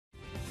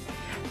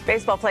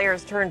Baseball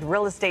players turned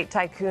real estate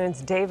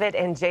tycoons David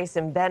and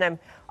Jason Benham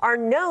are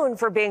known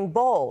for being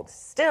bold.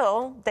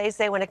 Still, they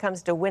say when it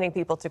comes to winning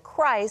people to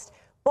Christ,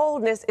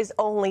 boldness is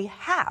only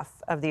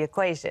half of the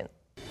equation.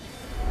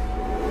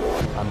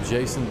 I'm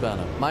Jason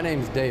Benham. My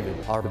name's David.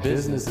 Our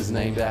business is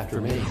named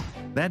after me.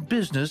 That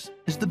business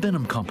is the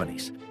Benham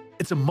Companies.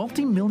 It's a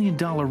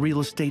multi-million-dollar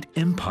real estate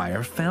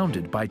empire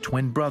founded by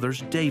twin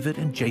brothers David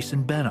and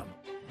Jason Benham.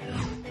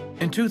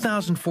 In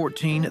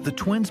 2014, the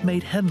twins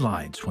made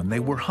headlines when they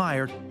were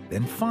hired,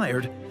 then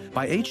fired,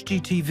 by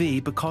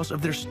HGTV because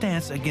of their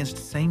stance against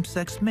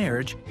same-sex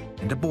marriage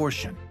and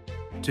abortion.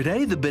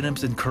 Today, the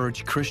Benhams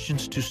encourage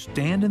Christians to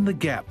stand in the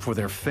gap for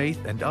their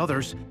faith and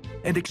others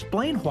and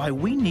explain why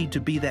we need to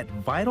be that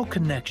vital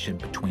connection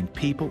between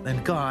people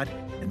and God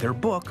in their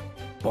book,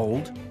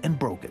 Bold and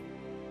Broken.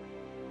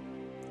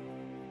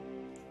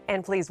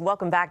 And please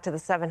welcome back to the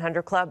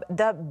 700 Club,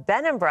 the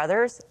Benham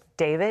brothers,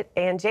 David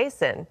and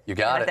Jason. You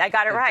got it. I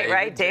got it right,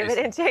 right? David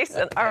and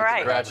Jason. All right.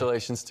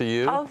 Congratulations to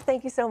you. Oh,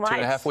 thank you so much.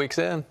 2.5 weeks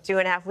in.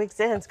 2.5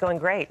 weeks in. It's going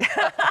great.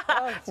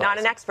 Not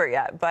an expert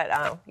yet,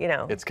 but, you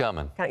know. It's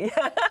coming.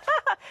 Yeah.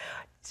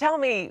 Tell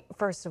me,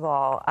 first of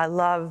all, I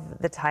love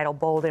the title,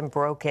 Bold and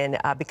Broken,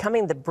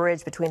 becoming the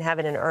bridge between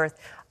heaven and earth.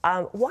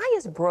 Why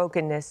is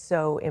brokenness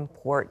so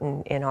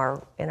important in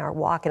our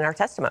walk, in our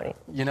testimony?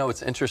 You know,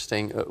 it's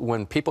interesting.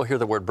 When people hear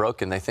the word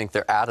broken, they think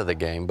they're out of the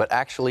game, but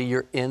actually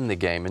you're in the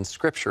game. In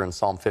Scripture, in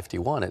Psalm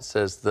 51, it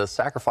says, the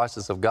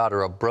sacrifices of God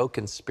are a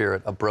broken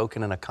spirit, a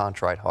broken and a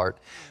contrite heart.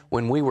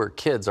 When we were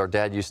kids, our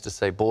dad used to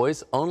say,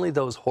 boys, only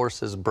those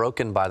horses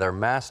broken by their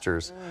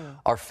masters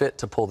are fit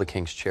to pull the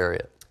king's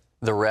chariot.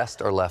 The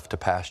rest are left to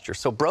pasture.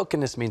 So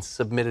brokenness means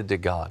submitted to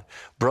God,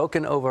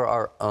 broken over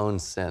our own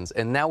sins.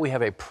 And now we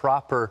have a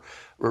proper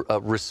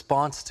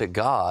response to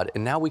God,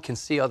 and now we can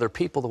see other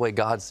people the way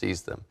God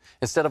sees them.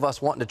 Instead of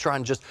us wanting to try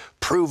and just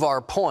prove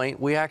our point,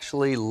 we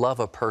actually love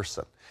a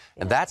person.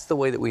 Yeah. And that's the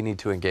way that we need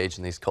to engage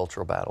in these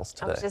cultural battles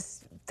today. I was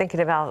just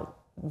thinking about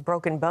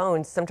broken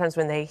bones. Sometimes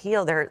when they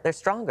heal, they're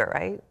stronger,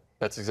 right?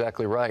 That's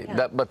exactly right.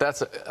 Yeah. But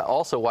that's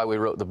also why we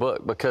wrote the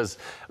book, because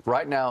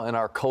right now in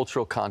our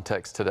cultural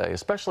context today,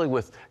 especially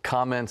with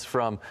comments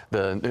from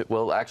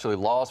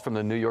laws from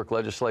the New York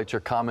legislature,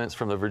 comments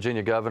from the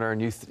Virginia governor,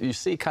 and you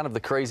see kind of the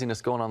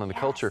craziness going on in the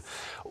culture.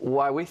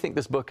 Why we think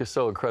this book is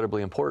so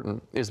incredibly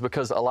important is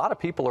because a lot of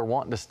people are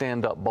wanting to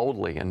stand up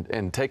boldly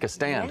and take a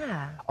stand.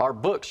 Yeah. Our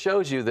book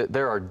shows you that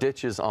there are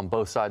ditches on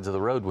both sides of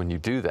the road when you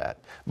do that,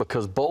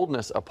 because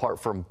boldness apart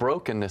from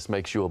brokenness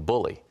makes you a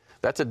bully.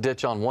 That's a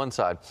ditch on one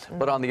side.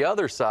 But on the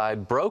other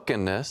side,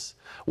 brokenness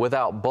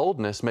without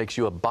boldness makes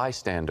you a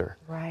bystander.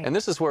 Right. And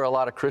this is where a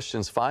lot of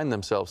Christians find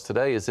themselves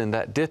today, is in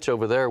that ditch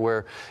over there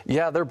where,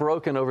 yeah, they're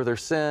broken over their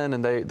sin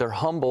and they're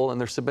humble and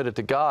they're submitted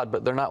to God,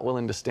 but they're not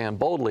willing to stand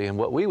boldly. And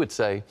what we would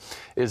say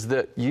is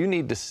that you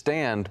need to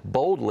stand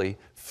boldly,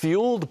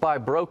 fueled by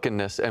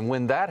brokenness. And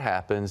when that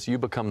happens, you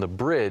become the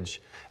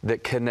bridge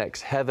that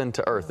connects heaven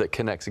to earth, that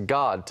connects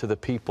God to the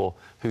people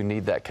who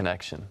need that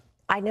connection.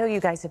 I know you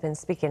guys have been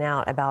speaking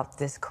out about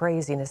this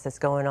craziness that's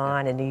going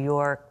on in New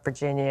York,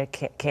 Virginia,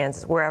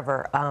 Kansas,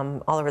 wherever,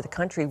 all over the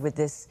country with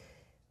this.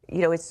 You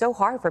know, it's so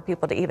hard for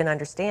people to even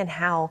understand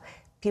how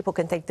people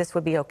can think this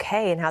would be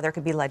okay and how there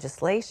could be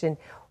legislation.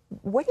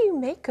 What do you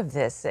make of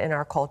this in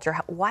our culture?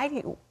 Why do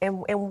you,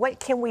 and what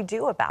can we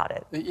do about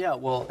it? Yeah,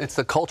 well, it's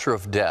the culture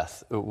of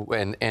death.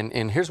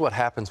 And here's what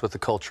happens with the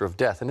culture of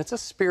death. And it's a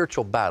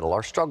spiritual battle.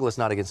 Our struggle is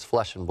not against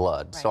flesh and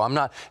blood. Right. So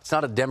it's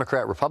not a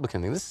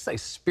Democrat-Republican thing. This is a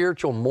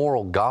spiritual,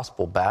 moral,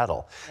 gospel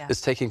battle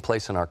that's taking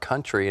place in our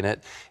country. And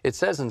it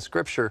says in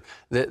Scripture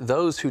that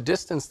those who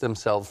distance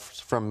themselves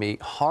from me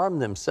harm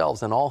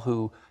themselves, and all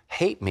who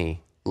hate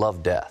me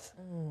love death.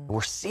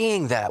 We're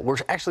seeing that. We're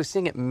actually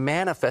seeing it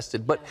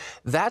manifested. But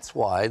that's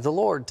why the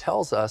Lord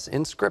tells us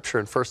in Scripture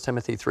in 1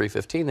 Timothy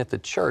 3:15 that the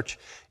church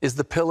is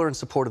the pillar and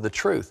support of the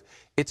truth.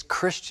 It's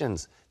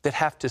Christians that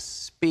have to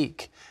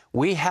speak.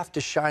 We have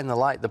to shine the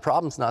light. The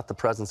problem's not the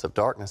presence of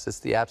darkness. It's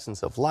the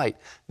absence of light.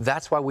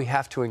 That's why we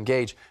have to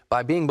engage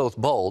by being both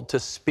bold to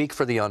speak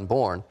for the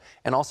unborn,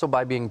 and also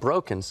by being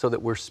broken so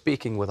that we're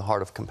speaking with a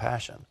heart of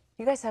compassion.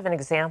 You guys have an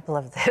example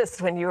of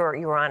this when you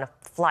were on a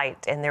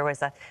flight and there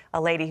was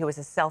a lady who was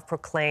a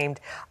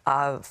self-proclaimed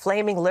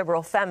flaming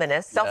liberal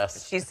feminist.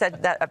 She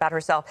said that about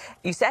herself.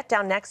 You sat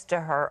down next to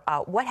her.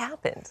 What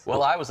happened?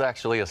 Well, I was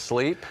actually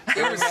asleep.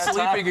 I was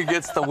sleeping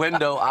against the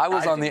window. I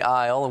was on the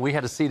aisle, and we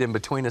had a seat in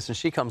between us, and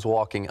she comes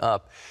walking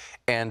up.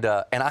 And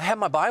I had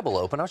my Bible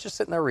open. I was just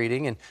sitting there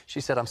reading, and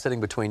she said, I'm sitting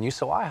between you.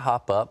 So I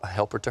hop up, I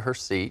help her to her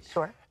seat.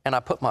 Sure. And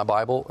I put my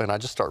Bible, and I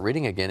just start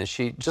reading again. And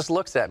she just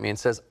looks at me and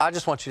says, I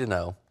just want you to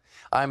know,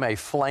 I'm a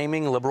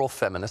flaming liberal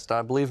feminist.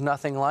 I believe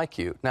nothing like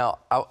you. Now,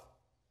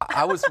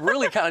 I was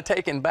really kind of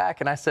taken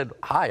back, and I said,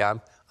 hi,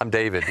 I'm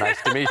David.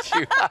 Nice to meet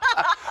you.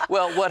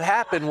 Well, what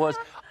happened was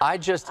I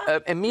just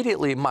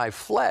immediately my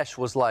flesh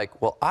was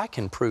like, well, I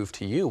can prove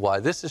to you why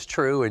this is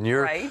true and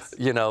your, Right.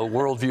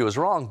 worldview is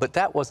wrong. But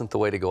that wasn't the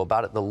way to go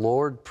about it. The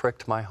Lord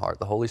pricked my heart.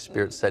 The Holy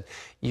Spirit said,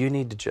 you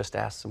need to just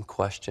ask some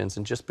questions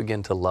and just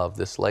begin to love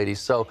this lady.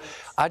 So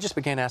I just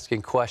began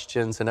asking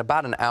questions, and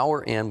about an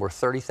hour in, we're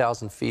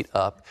 30,000 feet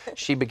up,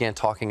 she began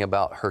talking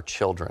about her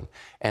children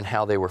and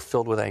how they were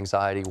filled with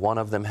anxiety. One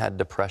of them had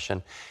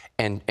depression.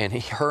 And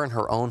her in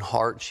her own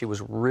heart, she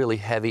was really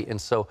heavy. And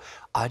so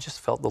I just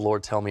felt the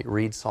Lord tell me,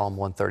 read Psalm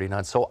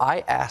 139. So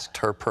I asked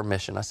her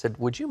permission. I said,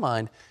 would you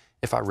mind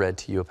if I read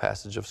to you a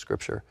passage of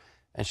Scripture?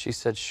 And she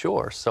said,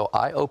 sure. So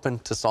I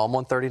opened to Psalm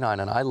 139,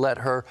 and I let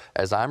her,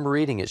 as I'm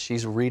reading it,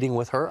 she's reading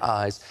with her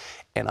eyes.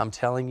 And I'm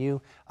telling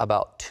you,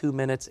 about 2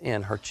 minutes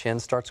in, her chin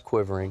starts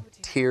quivering,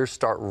 tears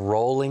start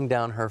rolling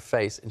down her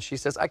face. And she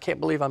says, I can't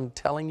believe I'm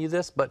telling you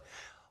this, but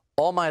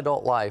all my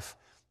adult life,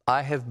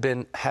 I have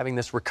been having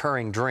this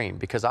recurring dream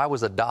because I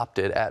was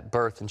adopted at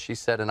birth. And she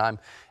said, and I'm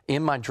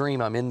in my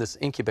dream, I'm in this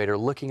incubator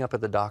looking up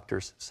at the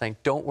doctors saying,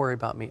 don't worry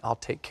about me, I'll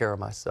take care of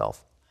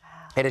myself. Wow.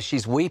 And as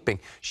she's weeping,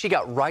 she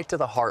got right to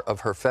the heart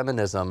of her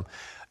feminism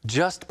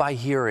just by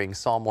hearing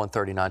Psalm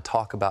 139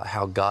 talk about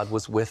how God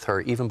was with her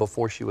even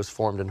before she was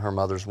formed in her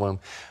mother's womb.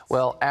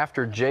 Well,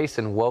 after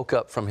Jason woke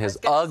up from his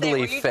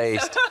ugly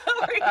face,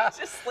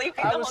 just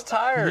sleeping. I was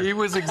tired. He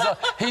was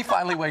exhausted. He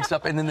finally wakes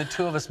up, and then the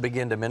two of us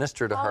begin to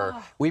minister to her.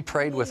 We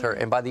prayed with her,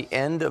 and by the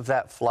end of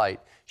that flight,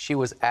 she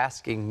was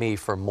asking me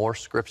for more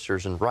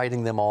scriptures and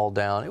writing them all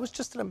down. It was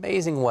just an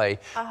amazing way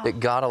that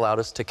God allowed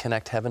us to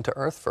connect heaven to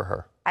earth for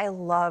her. I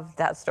love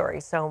that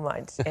story so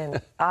much.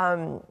 And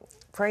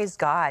praise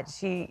God,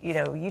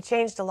 you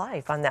changed a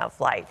life on that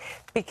flight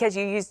because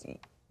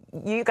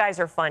you guys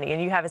are funny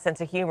and you have a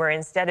sense of humor.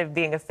 Instead of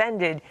being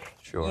offended,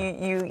 sure.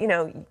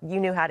 you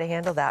knew how to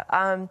handle that.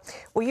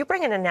 Well, you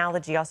bring an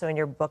analogy also in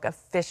your book of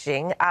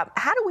fishing.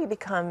 How do we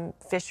become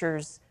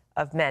fishers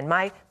of men?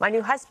 My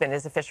new husband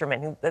is a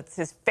fisherman. That's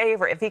his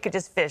favorite. If he could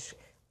just fish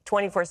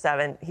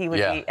 24/7, he would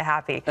be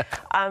happy.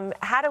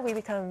 How do we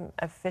become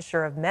a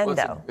fisher of men,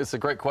 though? It's a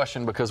great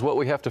question, because what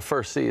we have to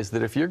first see is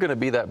that if you're going to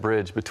be that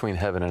bridge between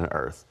heaven and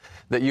earth,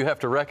 that you have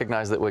to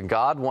recognize that when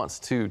God wants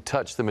to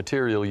touch the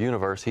material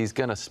universe, he's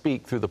going to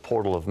speak through the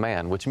portal of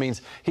man, which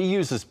means he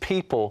uses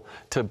people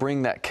to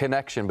bring that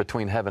connection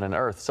between heaven and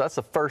earth. So that's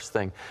the first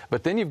thing.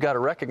 But then you've got to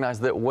recognize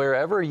that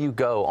wherever you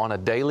go on a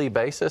daily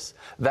basis,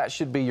 that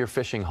should be your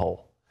fishing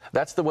hole.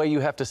 That's the way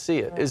you have to see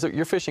it, is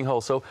your fishing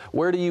hole. So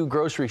where do you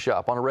grocery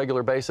shop on a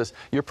regular basis?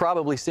 You're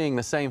probably seeing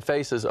the same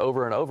faces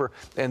over and over.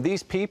 And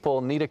these people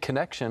need a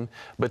connection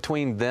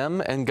between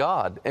them and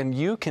God. And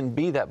you can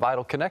be that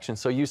vital connection.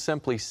 So you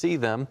simply see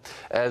them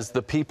as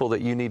the people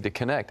that you need to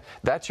connect.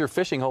 That's your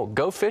fishing hole.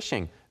 Go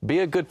fishing.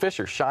 Be a good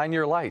fisher. Shine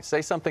your light.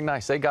 Say something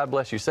nice. Say God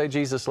bless you. Say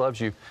Jesus loves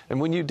you. And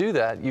when you do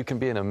that, you can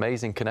be an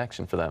amazing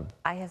connection for them.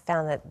 I have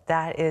found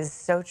that is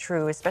so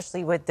true,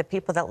 especially with the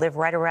people that live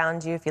right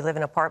around you. If you live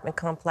in an apartment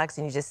complex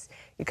and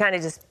you kind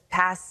of just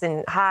pass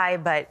and hi,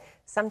 but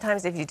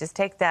sometimes if you just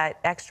take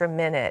that extra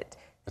minute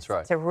That's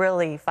right. to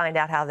really find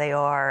out how they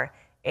are,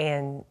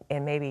 and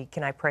maybe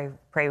can I pray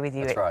with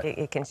you? That's right.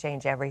 It can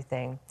change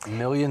everything.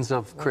 Millions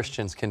of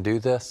Christians can do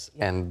this,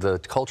 and the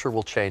culture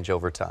will change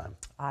over time.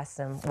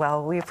 Awesome.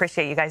 Well, we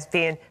appreciate you guys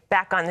being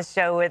back on the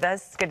show with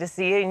us. It's good to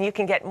see you. And you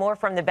can get more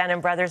from the Benham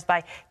brothers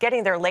by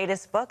getting their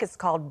latest book. It's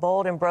called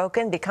Bold and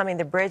Broken, Becoming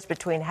the Bridge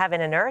Between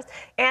Heaven and Earth.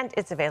 And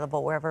it's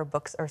available wherever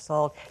books are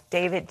sold.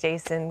 David,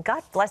 Jason,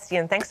 God bless you,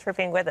 and thanks for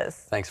being with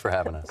us. Thanks for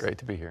having us. Great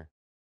to be here.